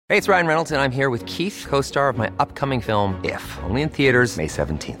Hey, it's Ryan Reynolds, and I'm here with Keith, co-star of my upcoming film, If, only in theaters May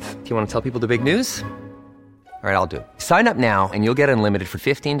 17th. Do you want to tell people the big news? All right, I'll do it. Sign up now and you'll get unlimited for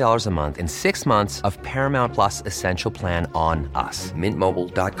 $15 a month and 6 months of Paramount Plus Essential Plan on us.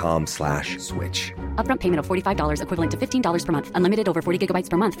 MintMobile.com/switch. Upfront payment of $45 equivalent to $15 per month. Unlimited over 40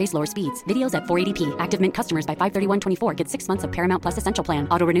 gigabytes per month. Face lower speeds. Videos at 480p. Active Mint customers by 531.24 get 6 months of Paramount Plus Essential Plan.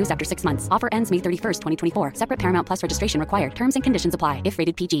 Auto renews after 6 months. Offer ends May 31st, 2024. Separate Paramount Plus registration required. Terms and conditions apply if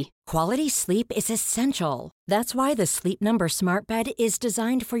rated PG. Quality sleep is essential. That's why the Sleep Number Smart Bed is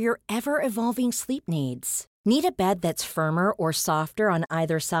designed for your ever-evolving sleep needs. Need a bed that's firmer or softer on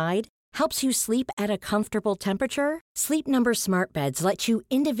either side? Helps you sleep at a comfortable temperature? Sleep Number Smart Beds let you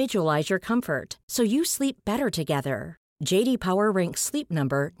individualize your comfort, so you sleep better together. J.D. Power ranks Sleep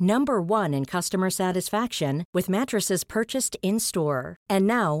Number number 1 in customer satisfaction with mattresses purchased in-store. And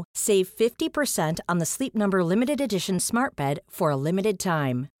now, save 50% on the Sleep Number Limited Edition Smart Bed for a limited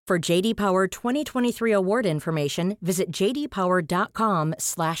time. For J.D. Power 2023 award information, visit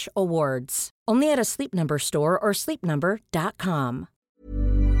jdpower.com/awards. Only at a Sleep Number store or sleepnumber.com.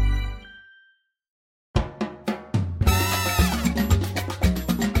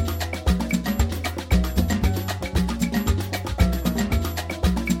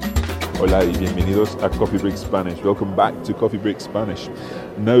 Hola y bienvenidos a Coffee Break Spanish. Welcome back to Coffee Break Spanish.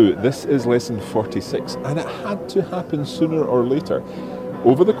 Now, this is lesson 46, and it had to happen sooner or later.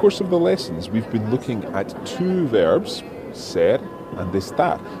 Over the course of the lessons, we've been looking at two verbs, ser and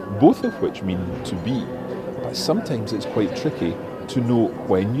estar, both of which mean to be. But sometimes it's quite tricky to know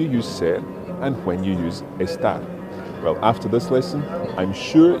when you use ser and when you use estar. Well, after this lesson, I'm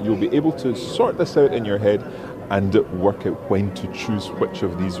sure you'll be able to sort this out in your head and work out when to choose which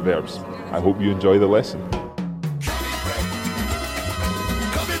of these verbs. I hope you enjoy the lesson.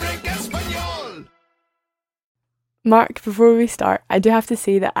 Mark, before we start, I do have to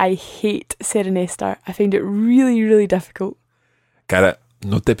say that I hate ser and estar. I find it really, really difficult. Cara,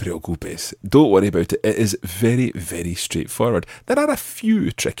 no te preocupes. Don't worry about it. It is very, very straightforward. There are a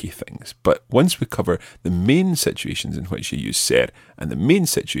few tricky things, but once we cover the main situations in which you use ser and the main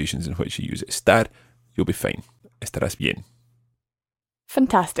situations in which you use estar, you'll be fine. Estarás bien.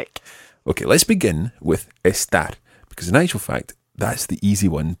 Fantastic. Okay, let's begin with estar, because in actual fact, that's the easy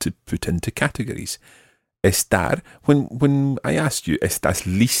one to put into categories. Estar, when I asked you, ¿estás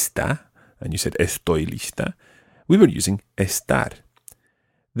lista? And you said, estoy lista, we were using estar.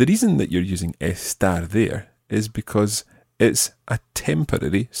 The reason that you're using estar there is because it's a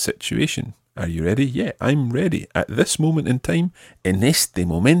temporary situation. Are you ready? Yeah, I'm ready. At this moment in time, en este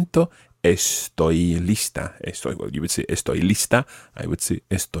momento, estoy lista. Well, you would say estoy lista. I would say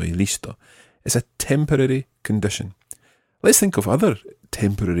estoy listo. It's a temporary condition. Let's think of other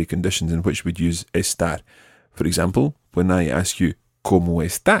temporary conditions in which we'd use estar. For example, when I ask you, ¿cómo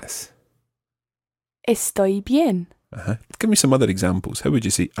estás? Estoy bien. Give me some other examples. How would you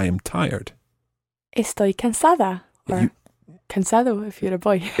say, I am tired? Estoy cansada. Or cansado if you're a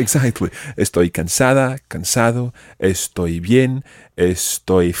boy. Exactly. Estoy cansada, cansado, estoy bien,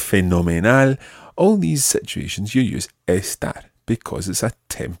 estoy fenomenal. All these situations you use estar because it's a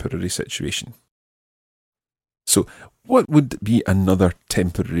temporary situation. So, what would be another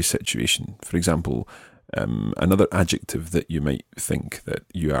temporary situation? For example, another adjective that you might think that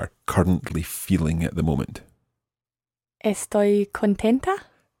you are currently feeling at the moment. Estoy contenta.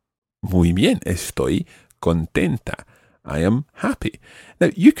 Muy bien, estoy contenta. I am happy.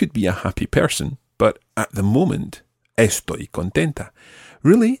 Now, you could be a happy person, but at the moment, estoy contenta.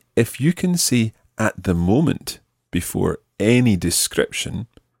 Really, if you can say at the moment before any description,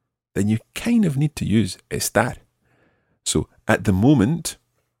 then you kind of need to use estar. So, at the moment,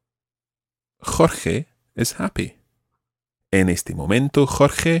 Jorge is happy. En este momento,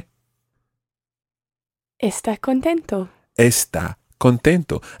 Jorge Está contento. Está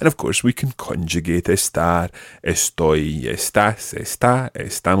contento. And of course, we can conjugate estar. Estoy, estás, está,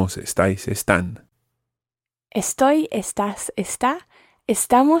 estamos, estáis, están. Estoy, estás, está.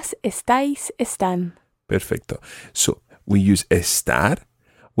 Estamos, estáis, están. Perfecto. So, we use estar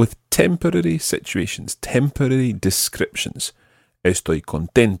with temporary situations, temporary descriptions. Estoy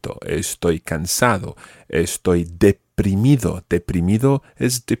contento, estoy cansado, estoy deprimido. Deprimido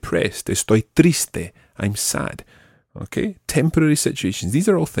is depressed. Estoy triste, I'm sad. Okay? Temporary situations. These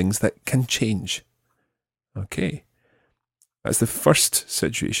are all things that can change. Okay? That's the first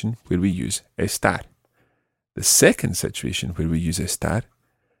situation where we use estar. The second situation where we use estar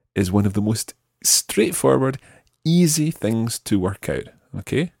is one of the most straightforward, easy things to work out.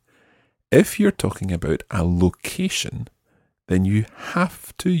 Okay? If you're talking about a location, then you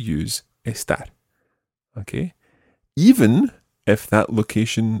have to use estar. Okay? Even if that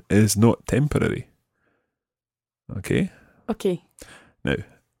location is not temporary. Okay? Okay. Now,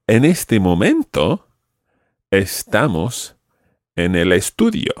 en este momento estamos en el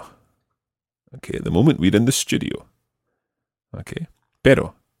estudio. Okay, at the moment we're in the studio. Okay?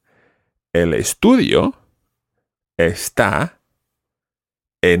 Pero el estudio está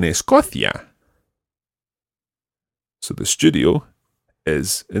en Escocia. So the studio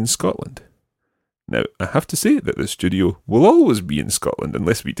is in Scotland. Now, I have to say that the studio will always be in Scotland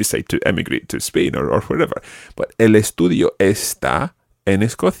unless we decide to emigrate to Spain or wherever. But el estudio está en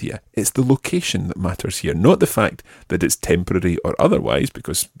Escocia. It's the location that matters here, not the fact that it's temporary or otherwise,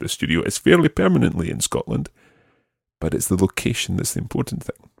 because the studio is fairly permanently in Scotland. But it's the location that's the important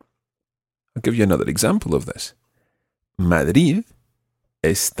thing. I'll give you another example of this. Madrid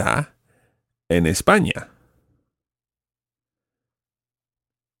está en España.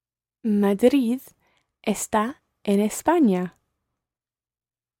 Madrid está en España.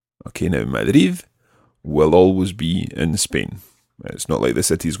 Okay, now Madrid will always be in Spain. It's not like the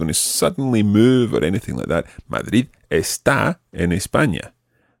city is going to suddenly move or anything like that. Madrid está en España.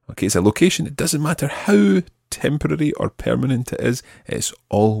 Okay, it's a location. It doesn't matter how temporary or permanent it is. It's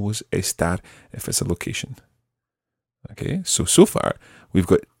always estar if it's a location. Okay, so far we've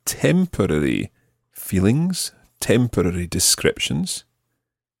got temporary feelings, temporary descriptions,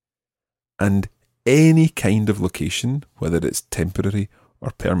 and any kind of location, whether it's temporary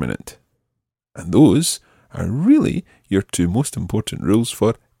or permanent. And those are really your two most important rules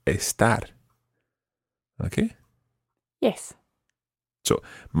for estar. Okay? Yes. So,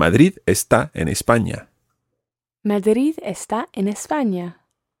 Madrid está en España. Madrid está en España.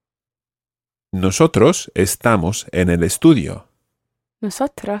 Nosotros estamos en el estudio.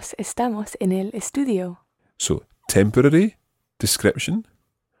 Nosotros estamos en el estudio. So, temporary description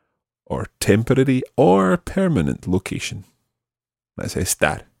or temporary or permanent location. That's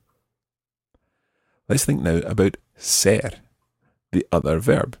estar. Let's think now about ser, the other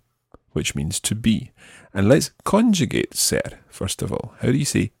verb, which means to be. And let's conjugate ser, first of all. How do you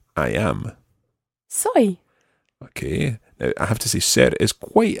say I am? Soy. Okay, now I have to say ser is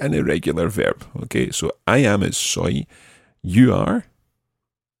quite an irregular verb. Okay, so I am is soy. You are?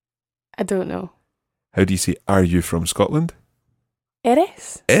 I don't know. How do you say are you from Scotland?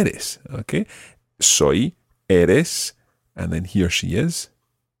 Eres. Eres, okay. Soy, eres, and then he or she is?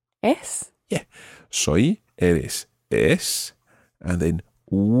 Es. Yeah. Soy, eres, es, and then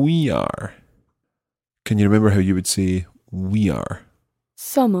we are. Can you remember how you would say we are?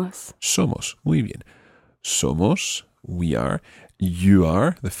 Somos. Somos. Muy bien. Somos, we are. You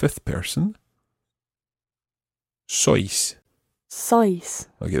are, the fifth person. Sois. Sois.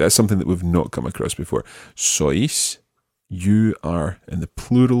 Okay, that's something that we've not come across before. Sois, you are, in the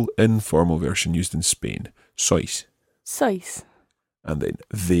plural informal version used in Spain. Sois. Sois. And then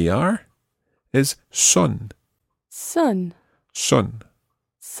they are is son. Son. Son.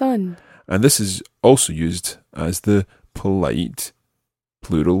 Son. And this is also used as the polite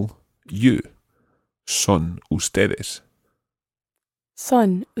plural you. Son ustedes.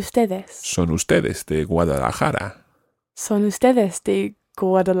 Son ustedes. Son ustedes de Guadalajara. Son ustedes de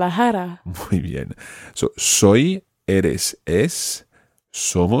Guadalajara. Muy bien. So, soy, eres, es,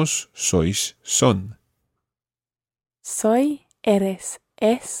 somos, sois, son. Soy, eres,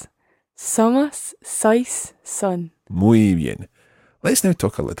 es, somos, sois, son. Muy bien. Let's now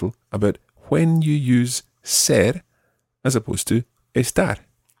talk a little about when you use ser as opposed to estar.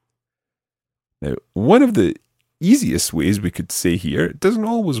 Now, one of the easiest ways we could say here, it doesn't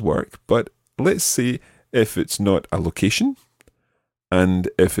always work, but let's say if it's not a location and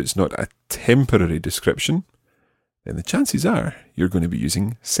if it's not a temporary description, then the chances are you're going to be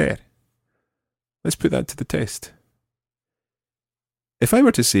using ser. Let's put that to the test. If I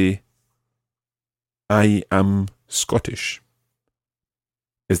were to say, I am Scottish,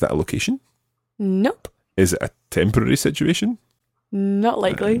 is that a location? Nope. Is it a temporary situation? Not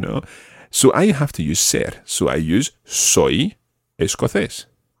likely. No. So I have to use ser. So I use soy escocés.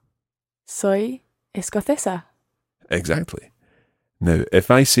 Soy escocesa. Exactly. Now, if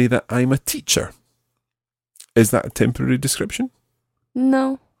I say that I'm a teacher, is that a temporary description?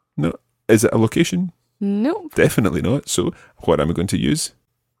 No. No. Is it a location? Nope. Definitely not. So what am I going to use?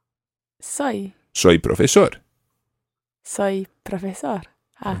 Soy. Soy profesor. Soy profesor.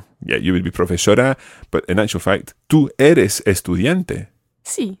 Ah. Yeah, you would be profesora, but in actual fact, tú eres estudiante.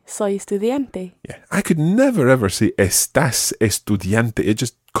 Sí, soy estudiante. Yeah, I could never ever say estás estudiante. It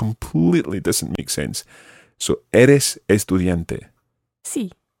just completely doesn't make sense. So, eres estudiante.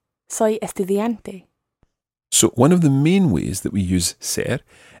 Sí, soy estudiante. So, one of the main ways that we use ser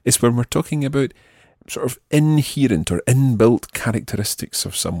is when we're talking about sort of inherent or inbuilt characteristics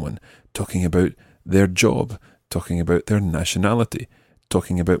of someone, talking about their job, talking about their nationality,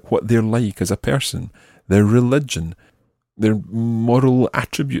 talking about what they're like as a person, their religion, their moral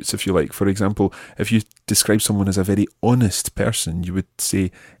attributes, if you like. For example, if you describe someone as a very honest person, you would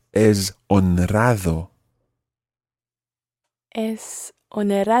say, es honrado. Es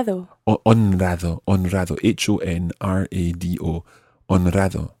honorado. Honrado, honrado, Honrado,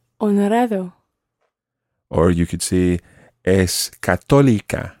 honrado. Honorado. Or you could say, es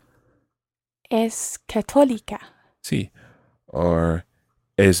católica. Es católica. Sí. Or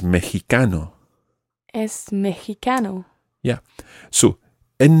es mexicano. Es mexicano. Yeah. So,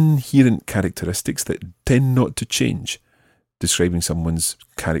 inherent characteristics that tend not to change. Describing someone's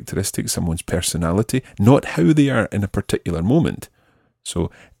characteristics, someone's personality, not how they are in a particular moment. So,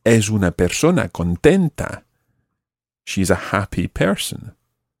 es una persona contenta. She's a happy person.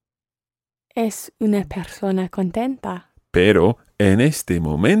 Es una persona contenta. Pero en este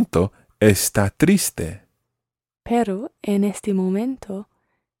momento está triste. Pero en este momento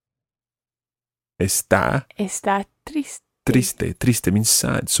Está triste. triste. Triste means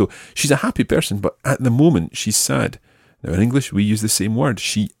sad. So she's a happy person, but at the moment she's sad. Now in English we use the same word.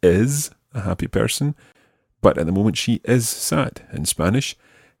 She is a happy person, but at the moment she is sad. In Spanish,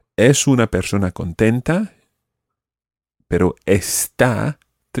 es una persona contenta, pero está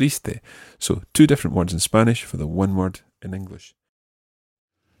triste. So 2 different words in Spanish for the 1 word in English.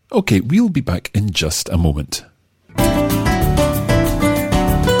 Okay, we'll be back in just a moment.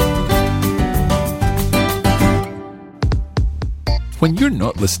 When you're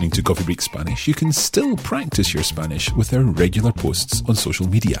not listening to Coffee Break Spanish, you can still practice your Spanish with our regular posts on social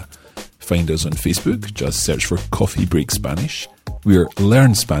media. Find us on Facebook, just search for Coffee Break Spanish. We're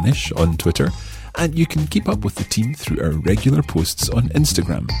Learn Spanish on Twitter, and you can keep up with the team through our regular posts on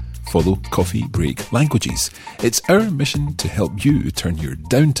Instagram. Follow Coffee Break Languages. It's our mission to help you turn your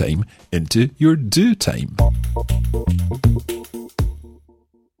downtime into your do time.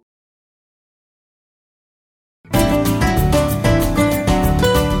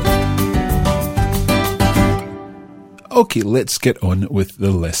 Okay, let's get on with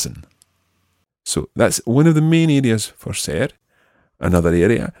the lesson. So that's one of the main areas for ser. Another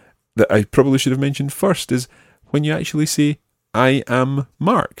area that I probably should have mentioned first is when you actually say, I am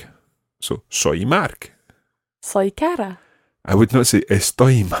Mark. So, soy Mark. Soy Cara. I would not say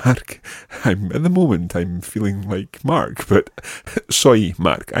estoy Mark. At the moment, I'm feeling like Mark, but soy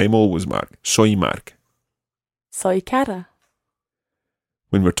Mark. I'm always Mark. Soy Mark. Soy Cara.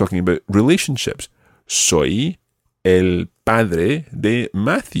 When we're talking about relationships, soy el padre de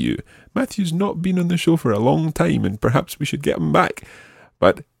Matthew. Matthew's not been on the show for a long time, and perhaps we should get him back.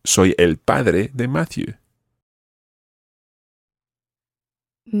 But soy el padre de Matthew.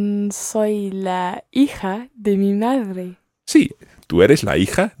 Soy la hija de mi madre. Sí, tú eres la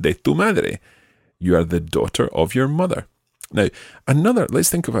hija de tu madre. You are the daughter of your mother. Now, let's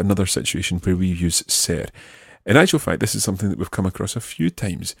think of another situation where we use ser. In actual fact, this is something that we've come across a few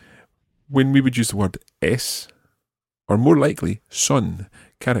times. When we would use the word es, or more likely, son.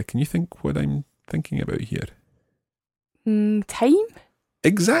 Cara, can you think what I'm thinking about here? Time?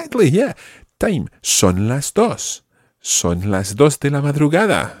 Exactly, yeah. Time. Son las dos. Son las dos de la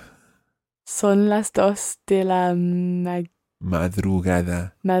madrugada. Son las 2 de la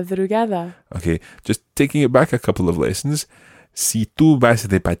madrugada. Okay, just taking it back a couple of lessons. Si tú vas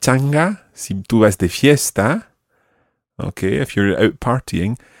de pachanga, si tú vas de fiesta, okay, if you're out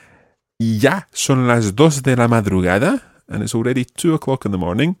partying, y ya son las 2 de la madrugada, and it's already 2 o'clock in the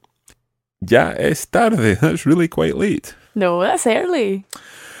morning, ya es tarde. That's really quite late. No, that's early.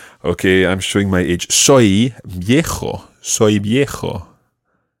 Okay, I'm showing my age. Soy viejo.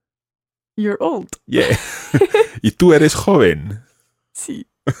 You're old. Yeah. Y tú eres joven. Sí.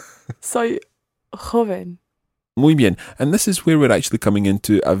 Soy joven. Muy bien. And this is where we're actually coming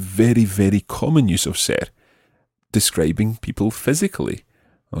into a very, very common use of ser, describing people physically.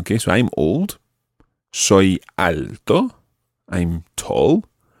 Okay, so I'm old. Soy alto. I'm tall.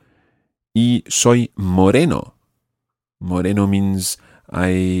 Y soy moreno. Moreno means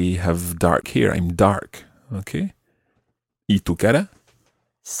I have dark hair. I'm dark. Okay. ¿Y tu cara?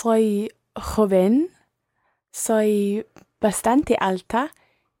 Soy joven. Soy bastante alta.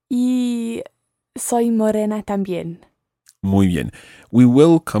 Y soy morena también. Muy bien. We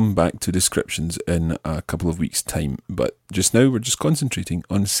will come back to descriptions in a couple of weeks' time, but just now we're just concentrating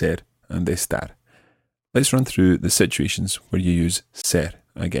on ser and estar. Let's run through the situations where you use ser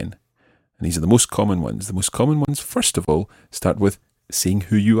again. And these are the most common ones. The most common ones, first of all, start with saying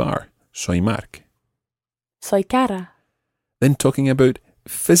who you are. Soy Mark. Soy Cara. Then talking about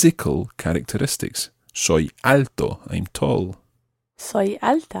physical characteristics. Soy alto, I'm tall. Soy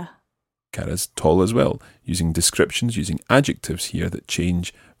alta. Cara's tall as well, using descriptions, using adjectives here that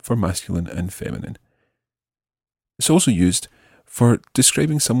change for masculine and feminine. It's also used for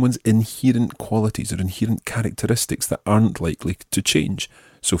describing someone's inherent qualities or inherent characteristics that aren't likely to change.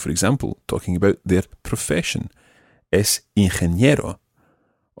 So, for example, talking about their profession, es ingeniero,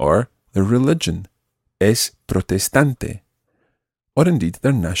 or their religion, es protestante, or indeed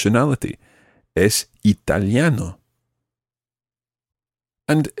their nationality, es italiano.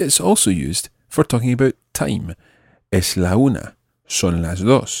 And it's also used for talking about time, es la una, son las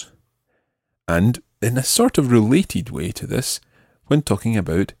dos. And in a sort of related way to this, when talking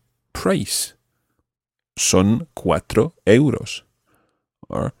about price, son 4 euros,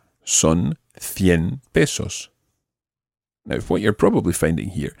 or son 100 pesos. Now, what you're probably finding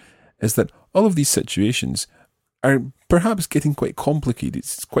here is that all of these situations are perhaps getting quite complicated.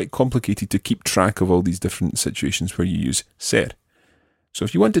 It's quite complicated to keep track of all these different situations where you use ser. So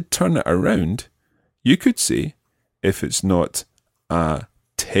if you want to turn it around, you could say, if it's not a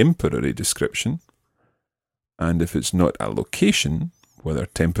temporary description, and if it's not a location, whether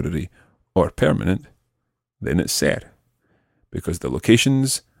temporary or permanent, then it's ser. Because the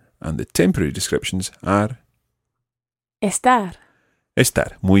locations and the temporary descriptions are Estar.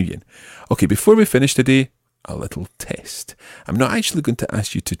 estar. Muy bien. Okay, before we finish today, a little test. I'm not actually going to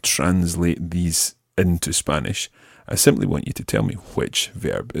ask you to translate these into Spanish. I simply want you to tell me which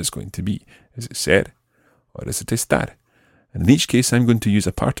verb is going to be. Is it ser or is it estar? And in each case, I'm going to use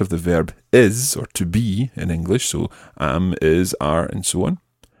a part of the verb is, or to be in English, so am, is, are, and so on.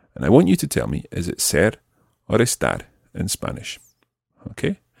 And I want you to tell me, is it ser or estar in Spanish?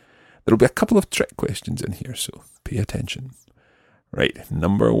 Okay? There will be a couple of trick questions in here, so pay attention. Right,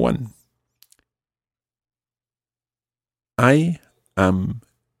 number 1. I am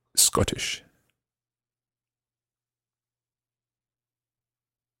Scottish.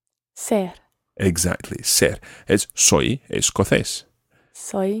 Ser. Exactly, ser. It's soy escocés.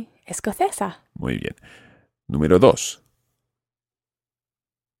 Soy escocesa. Muy bien. Número 2.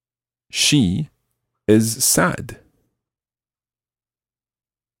 She is sad.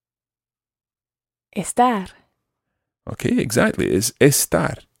 Estar. Okay, exactly. It's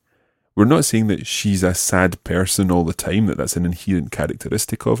estar. We're not saying that she's a sad person all the time, that's an inherent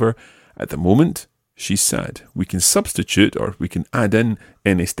characteristic of her. At the moment, she's sad. We can substitute or we can add in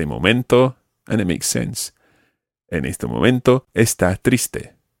este momento, and it makes sense. En este momento está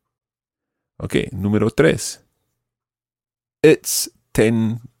triste. Okay, número 3. It's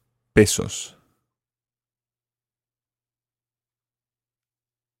 10 pesos.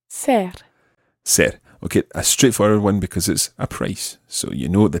 Ser. Ser. Okay, a straightforward one because it's a price. So you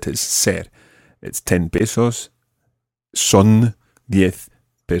know that it's ser. It's 10 pesos. Son 10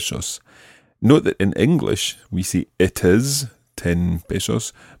 pesos. Note that in English, we say it is 10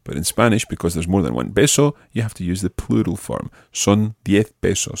 pesos, but in Spanish, because there's more than one peso, you have to use the plural form. Son 10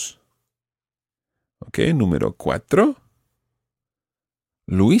 pesos. Okay, número 4.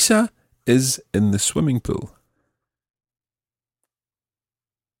 Luisa is in the swimming pool.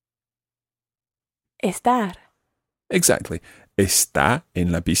 Estar. Exactly. Está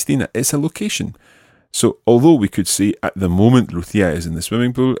en la piscina. It's a location. So, although we could say at the moment Lucia is in the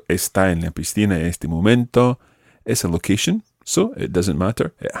swimming pool, está en la piscina en este momento, it's a location, so it doesn't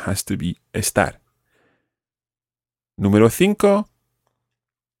matter. It has to be estar. Número 5.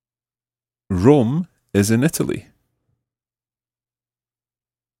 Rome is in Italy.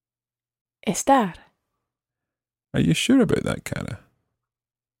 Estar. Are you sure about that, Cara?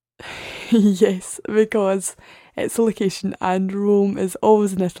 Yes, because it's a location and Rome is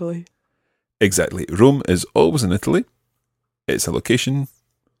always in Italy. Exactly. Rome is always in Italy. It's a location.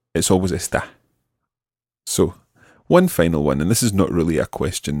 It's always está. So, one final one, and this is not really a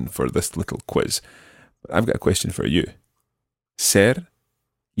question for this little quiz, but I've got a question for you. Ser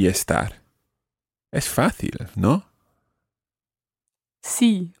y estar. Es fácil, ¿no?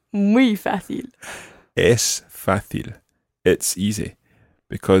 Sí, muy fácil. Es fácil. It's easy.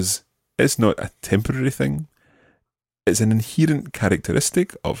 Because it's not a temporary thing. It's an inherent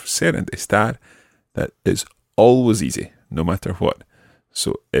characteristic of ser and estar that is always easy, no matter what.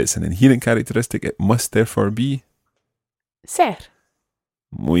 So it's an inherent characteristic. It must therefore be Ser.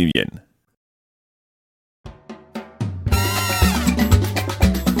 muy bien.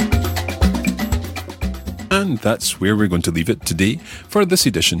 And that's where we're going to leave it today for this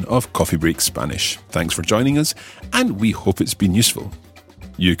edition of Coffee Break Spanish. Thanks for joining us, and we hope it's been useful.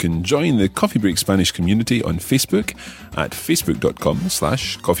 You can join the Coffee Break Spanish community on Facebook at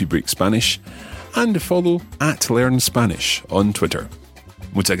facebook.com/coffeebreakspanish and follow @LearnSpanish on Twitter.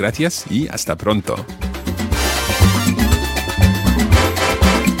 Muchas gracias y hasta pronto.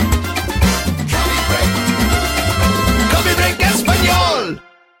 Coffee Break Español.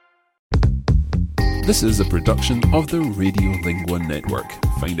 This is a production of the Radiolingua Network.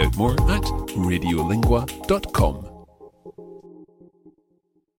 Find out more at radiolingua.com.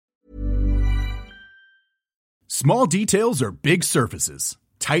 Small details are big surfaces.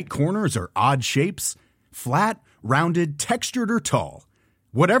 Tight corners are odd shapes. Flat, rounded, textured, or tall.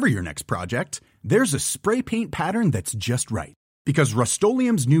 Whatever your next project, there's a spray paint pattern that's just right. Because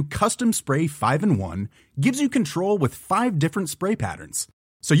Rust-Oleum's new Custom Spray 5-in-1 gives you control with 5 different spray patterns.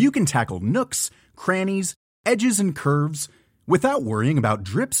 So you can tackle nooks, crannies, edges, and curves without worrying about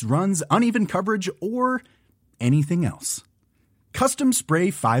drips, runs, uneven coverage, or anything else. Custom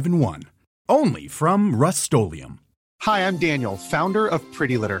Spray 5-in-1. Only from Rust-Oleum. Hi, I'm Daniel, founder of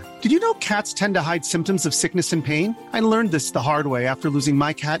Pretty Litter. Did you know cats tend to hide symptoms of sickness and pain? I learned this the hard way after losing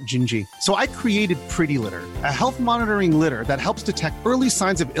my cat, Gingy. So I created Pretty Litter, a health monitoring litter that helps detect early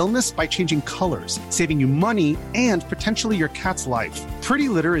signs of illness by changing colors, saving you money and potentially your cat's life. Pretty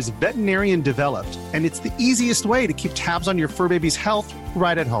Litter is veterinarian developed, and it's the easiest way to keep tabs on your fur baby's health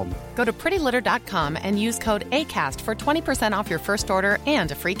right at home. Go to prettylitter.com and use code ACAST for 20% off your first order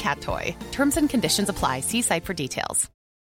and a free cat toy. Terms and conditions apply. See site for details.